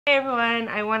Hey everyone,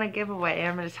 I won a giveaway.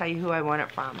 I'm going to tell you who I won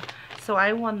it from. So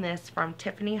I won this from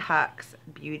Tiffany Hux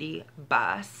Beauty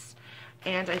Bus.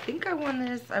 And I think I won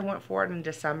this, I went for it in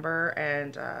December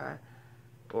and,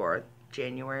 or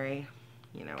January,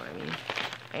 you know what I mean.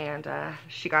 And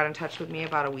she got in touch with me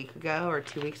about a week ago or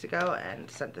 2 weeks ago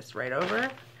and sent this right over.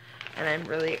 And I'm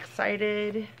really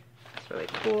excited. It's really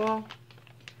cool.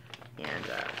 And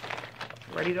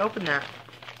ready to open that.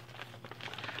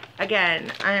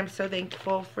 Again, I am so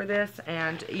thankful for this,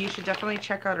 and you should definitely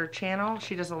check out her channel.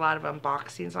 She does a lot of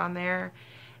unboxings on there,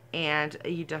 and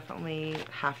you definitely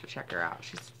have to check her out.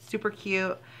 She's super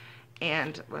cute,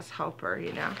 and let's help her,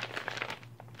 you know.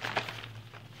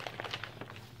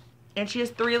 And she has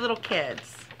 3 little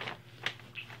kids.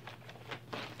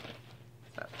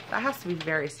 So that has to be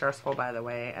very stressful, by the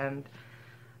way, and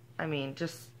I mean,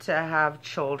 just to have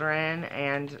children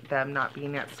and them not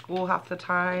being at school half the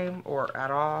time or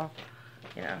at all,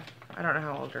 you know, I don't know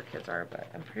how old her kids are, but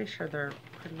I'm pretty sure they're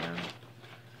pretty young.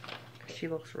 She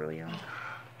looks really young.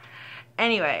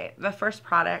 Anyway, the first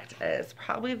product is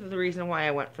probably the reason why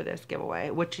I went for this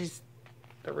giveaway, which is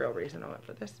the real reason I went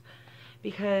for this,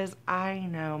 because I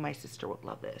know my sister would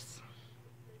love this.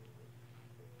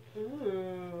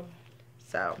 Ooh.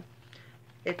 So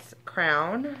it's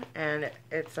Crown, and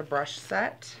it's a brush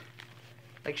set.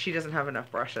 Like, she doesn't have enough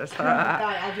brushes.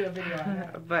 I'll do a video on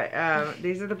that. But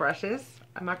these are the brushes.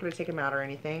 I'm not going to take them out or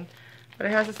anything. But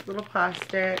it has this little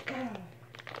plastic.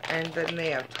 And then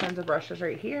they have tons of brushes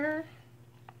right here.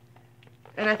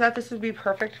 And I thought this would be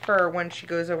perfect for when she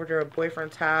goes over to her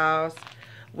boyfriend's house.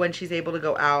 When she's able to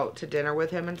go out to dinner with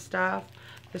him and stuff.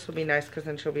 This will be nice because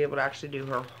then she'll be able to actually do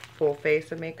her full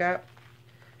face of makeup.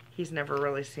 He's never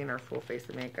really seen her full face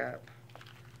of makeup.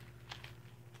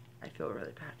 I feel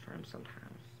really bad for him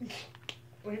sometimes.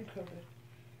 Blame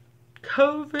COVID.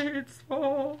 COVID's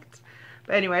fault.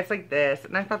 But anyway, it's like this.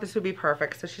 And I thought this would be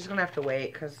perfect. So she's going to have to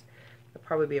wait because it'll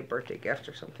probably be a birthday gift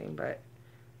or something. But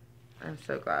I'm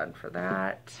so glad for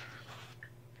that.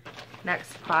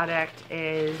 Next product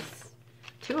is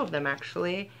 2 of them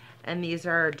actually. And these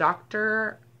are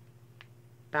Dr.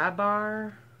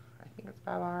 Babar. I think it's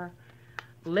Babar.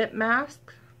 Lip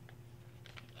mask,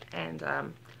 and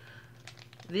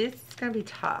this is gonna be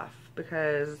tough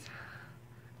because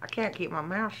I can't keep my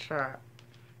mouth shut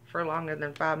for longer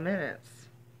than 5 minutes.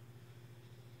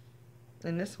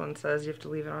 And this one says you have to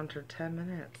leave it on for 10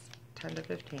 minutes, 10 to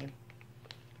 15.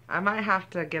 I might have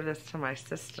to give this to my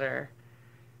sister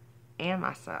and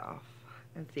myself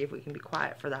and see if we can be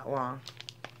quiet for that long.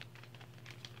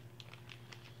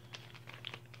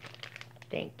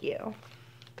 Thank you.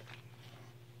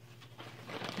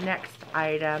 Next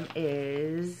item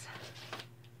is,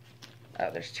 oh,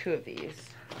 there's 2 of these.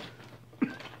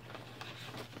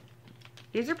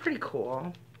 These are pretty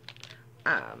cool.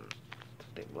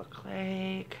 They look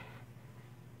like,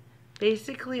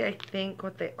 basically I think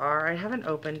what they are, I haven't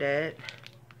opened it,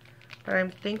 but I'm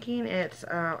thinking it's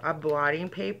a blotting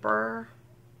paper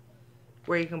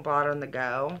where you can blot on the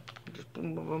go. Just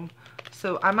boom, boom, boom.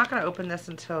 So I'm not going to open this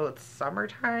until it's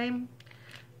summertime.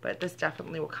 But this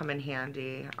definitely will come in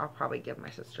handy. I'll probably give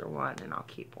my sister one and I'll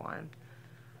keep one.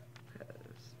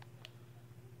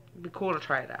 It'd be cool to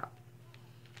try it out.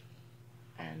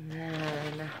 And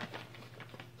then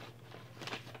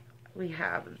we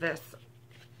have this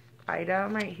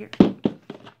item right here.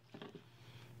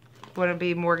 Wouldn't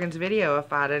be Morgan's video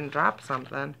if I didn't drop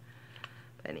something.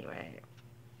 But anyway.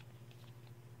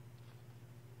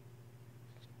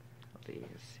 Do you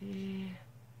see?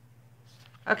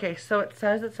 Okay, so it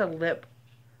says it's a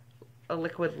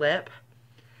liquid lip.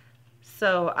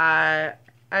 So I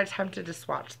attempted to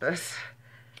swatch this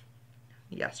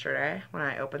yesterday when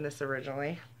I opened this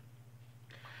originally.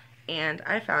 And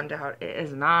I found out it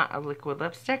is not a liquid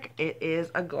lipstick, it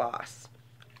is a gloss.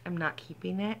 I'm not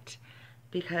keeping it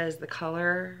because the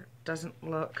color doesn't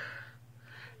look,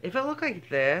 if it looked like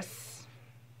this,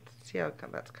 see how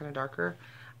that's kind of darker,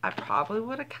 I probably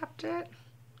would have kept it.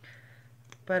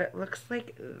 But it looks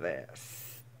like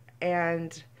this.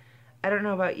 And I don't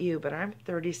know about you, but I'm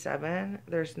 37.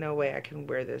 There's no way I can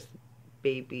wear this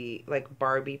baby, like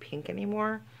Barbie pink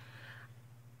anymore.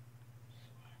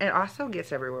 It also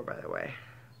gets everywhere, by the way.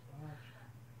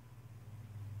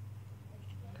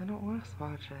 I don't want to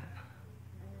swatch it.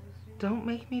 Don't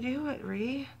make me do it,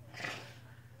 Ree.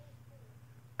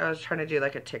 I was trying to do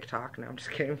like a TikTok. No, I'm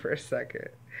just kidding for a second.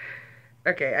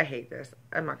 Okay, I hate this.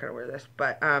 I'm not going to wear this.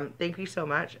 But thank you so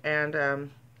much. And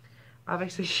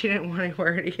obviously she didn't want to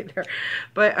wear it either.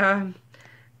 But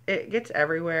it gets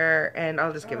everywhere. And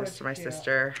I'll just give this to my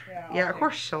sister. Yeah, of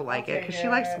course she'll like it. Because she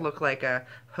likes to look like a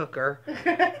hooker.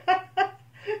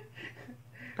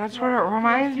 That's what it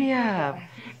reminds me of.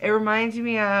 It reminds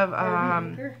me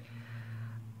of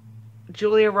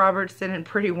Julia Robertson in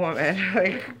Pretty Woman.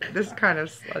 Like, this kind of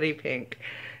slutty pink.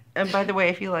 And by the way,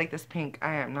 if you like this pink,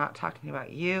 I am not talking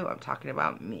about you. I'm talking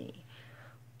about me.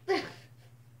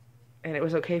 And it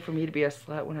was okay for me to be a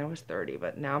slut when I was 30,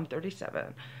 but now I'm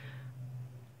 37.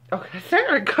 Okay, that's not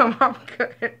gonna come up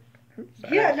good.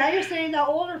 Yeah, now you're saying that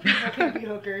older people can be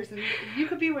hookers, and you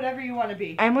could be whatever you want to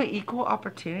be. I'm an equal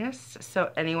opportunist,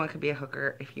 so anyone could be a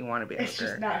hooker if you want to be a hooker. It's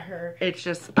just not her. It's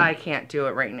just, I can't do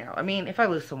it right now. I mean, if I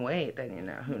lose some weight, then, you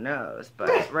know, who knows.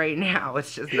 But right now,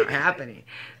 it's just not happening.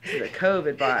 This is a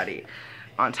COVID body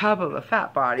on top of a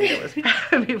fat body that was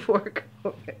fat before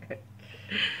COVID.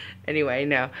 Anyway,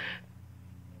 no.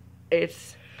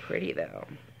 It's pretty, though.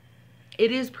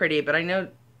 It is pretty, but I know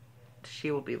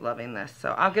she will be loving this.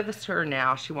 So I'll give this to her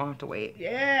now. She won't have to wait.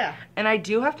 Yeah. And I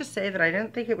do have to say that I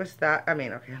didn't think it was that. I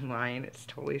mean, okay, I'm lying. It's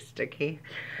totally sticky.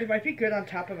 It might be good on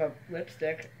top of a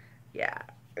lipstick. Yeah.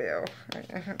 Ew.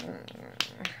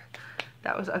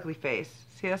 That was ugly face.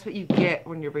 See, that's what you get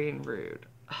when you're being rude.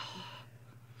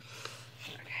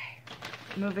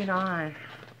 Okay. Moving on.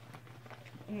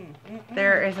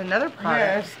 There is another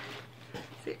product. Yes.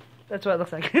 See, That's what it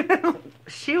looks like.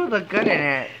 she would look good in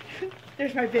it.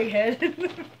 There's my big head.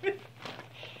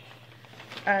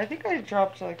 I think I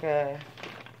dropped like a...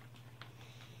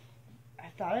 I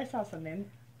thought I saw something.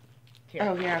 Here.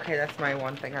 Oh, yeah, okay, that's my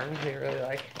one thing I really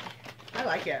like. I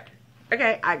like it.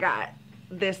 Okay, I got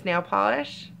this nail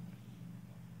polish.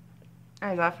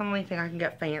 I definitely think I can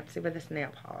get fancy with this nail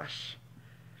polish.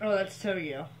 Oh, that's so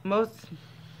you. Most...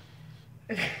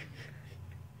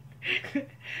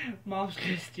 Mom's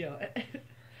gonna steal it. I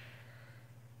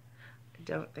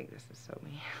don't think this is so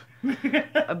me.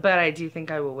 But I do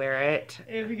think I will wear it.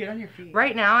 It'll be good on your feet.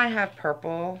 Right now I have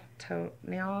purple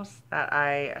toenails that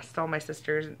I stole my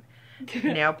sister's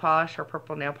nail polish, her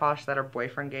purple nail polish that her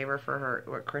boyfriend gave her for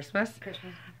her Christmas.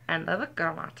 And they look good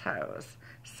on my toes.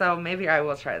 So maybe I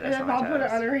will try this And on then my Mom toes. put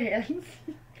it on her hands.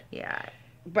 Yeah.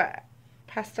 But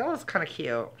pastel is kind of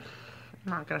cute.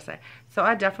 I'm not going to say. So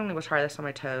I definitely will try this on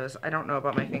my toes. I don't know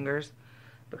about my fingers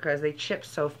because they chip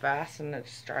so fast and it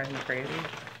just drives me crazy.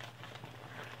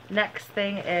 Next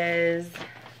thing is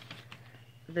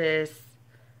this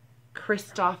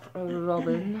Christopher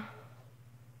Robin. I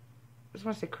just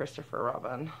want to say Christopher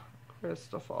Robin.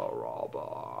 Christopher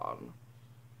Robin.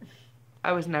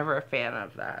 I was never a fan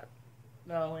of that.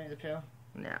 No, Winnie the Pooh.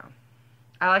 No.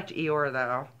 I liked Eeyore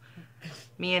though.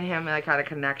 Me and him like had a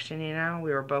connection, you know?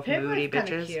 We were both moody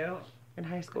bitches Cute. in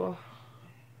high school.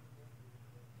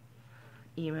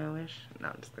 Emo-ish. No,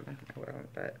 I'm just kidding. I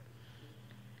wouldn't, but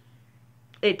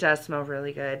it does smell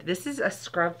really good. This is a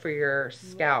scrub for your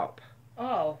scalp.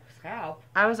 Oh, scalp.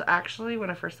 I was actually, when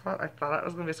I first saw it, I thought it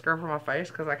was going to be a scrub for my face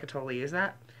because I could totally use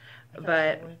that.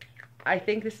 But I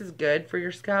think this is good for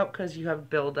your scalp because you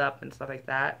have buildup and stuff like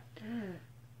that.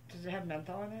 Does it have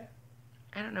menthol in it?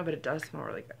 I don't know, but it does smell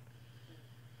really good.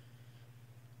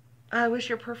 I wish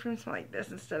your perfume smelled like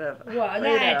this instead of Well,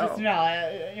 Play-Doh. just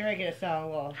no. You're making it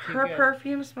sound well. Her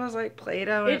perfume smells like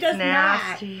Play-Doh and It it's does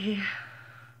nasty.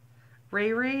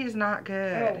 Ray Ray is not Oh,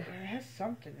 good. it has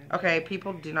something in it. Okay,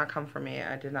 people do not come for me.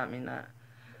 I did not mean that.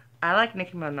 I like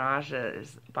Nicki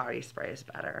Minaj's body sprays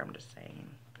better, I'm just saying.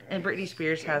 And Britney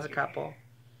Spears has a couple.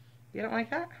 You don't like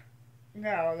that?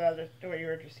 No, that's what you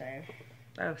were just saying.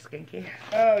 Oh, skinky.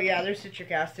 Oh, yeah, there's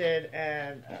citric acid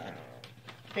and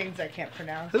things I can't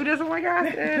pronounce. Who doesn't like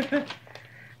acid?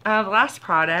 The last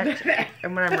product,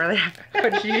 and when I'm really happy,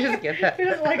 did you just get that? Who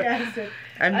doesn't like acid?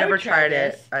 I've I never would try tried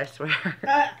this. it, I swear.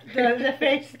 The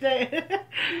face,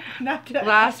 not the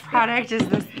Last acid. product is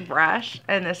this brush,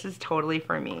 and this is totally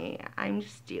for me. I'm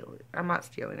not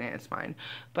stealing it, it's mine.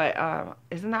 But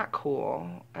isn't that cool?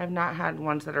 I've not had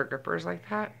ones that are grippers like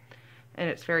that. And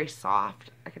it's very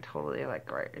soft. I could totally like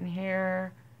go right in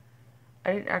here.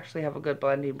 I didn't actually have a good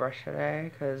blending brush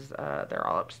today because they're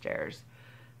all upstairs.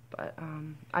 But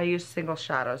I used single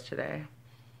shadows today.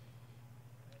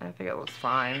 I think it looks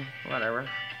fine. Whatever.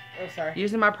 Oh, sorry.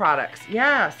 Using my products.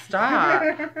 Yeah, stop.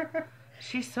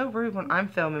 She's so rude when I'm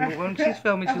filming, but when she's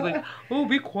filming, she's like, oh,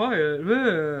 be quiet.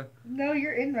 Ugh. No,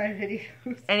 you're in my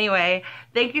videos. Anyway,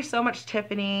 thank you so much,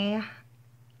 Tiffany.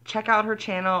 Check out her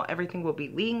channel. Everything will be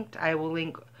linked. I will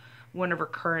link one of her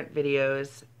current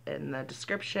videos in the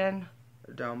description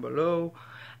down below.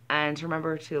 And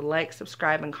remember to like,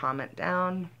 subscribe, and comment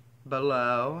down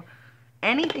below.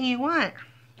 Anything you want.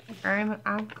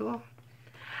 I'm cool.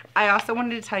 I also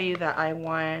wanted to tell you that I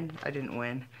won. I didn't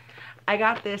win. I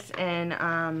got this in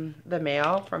the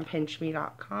mail from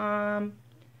pinchme.com.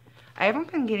 I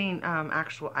haven't been getting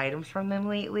actual items from them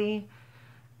lately.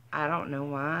 I don't know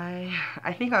why.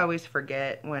 I think I always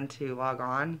forget when to log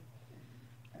on.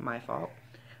 My fault.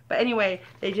 But anyway,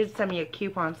 they did send me a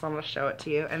coupon, so I'm going to show it to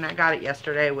you. And I got it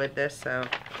yesterday with this, so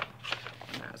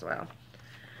might as well.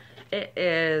 It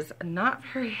is not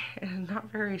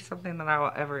very something that I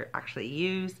will ever actually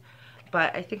use,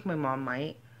 but I think my mom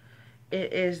might.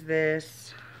 It is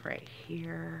this right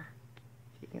here.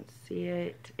 You can see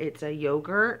it. It's a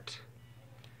yogurt.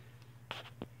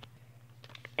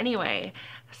 Anyway,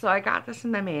 so I got this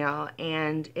in the mail,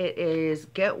 and it is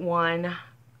get one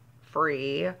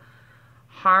free,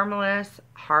 harmless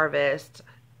harvest,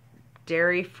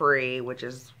 dairy free, which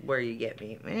is where you get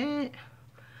me,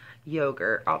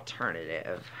 yogurt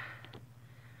alternative.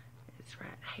 It's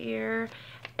right here,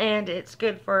 and it's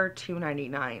good for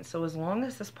 $2.99. So as long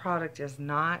as this product is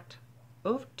not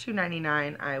over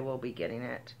 $2.99, I will be getting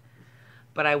it.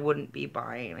 But I wouldn't be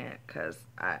buying it because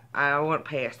I wouldn't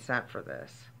pay a cent for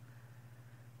this.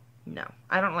 No,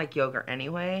 I don't like yogurt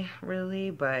anyway,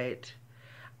 really, but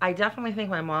I definitely think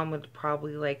my mom would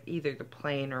probably like either the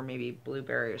plain or maybe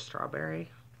blueberry or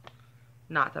strawberry.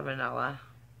 Not the vanilla.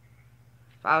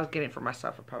 If I was getting it for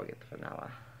myself, I'd probably get the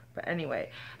vanilla. But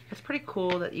anyway, it's pretty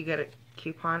cool that you get a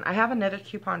coupon. I have another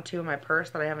coupon too in my purse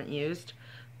that I haven't used,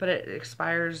 but it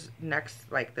expires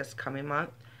this coming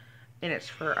month. And it's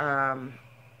for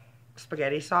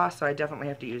spaghetti sauce, so I definitely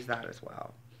have to use that as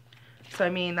well. So I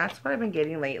mean, that's what I've been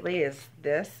getting lately is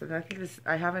this, and I think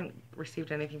I haven't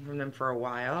received anything from them for a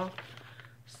while.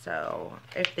 So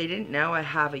if they didn't know I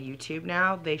have a YouTube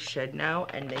now, they should know,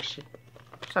 and they should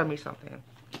send me something.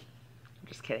 I'm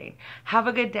just kidding. Have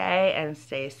a good day and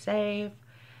stay safe,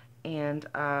 and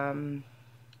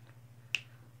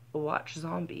watch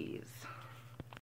zombies.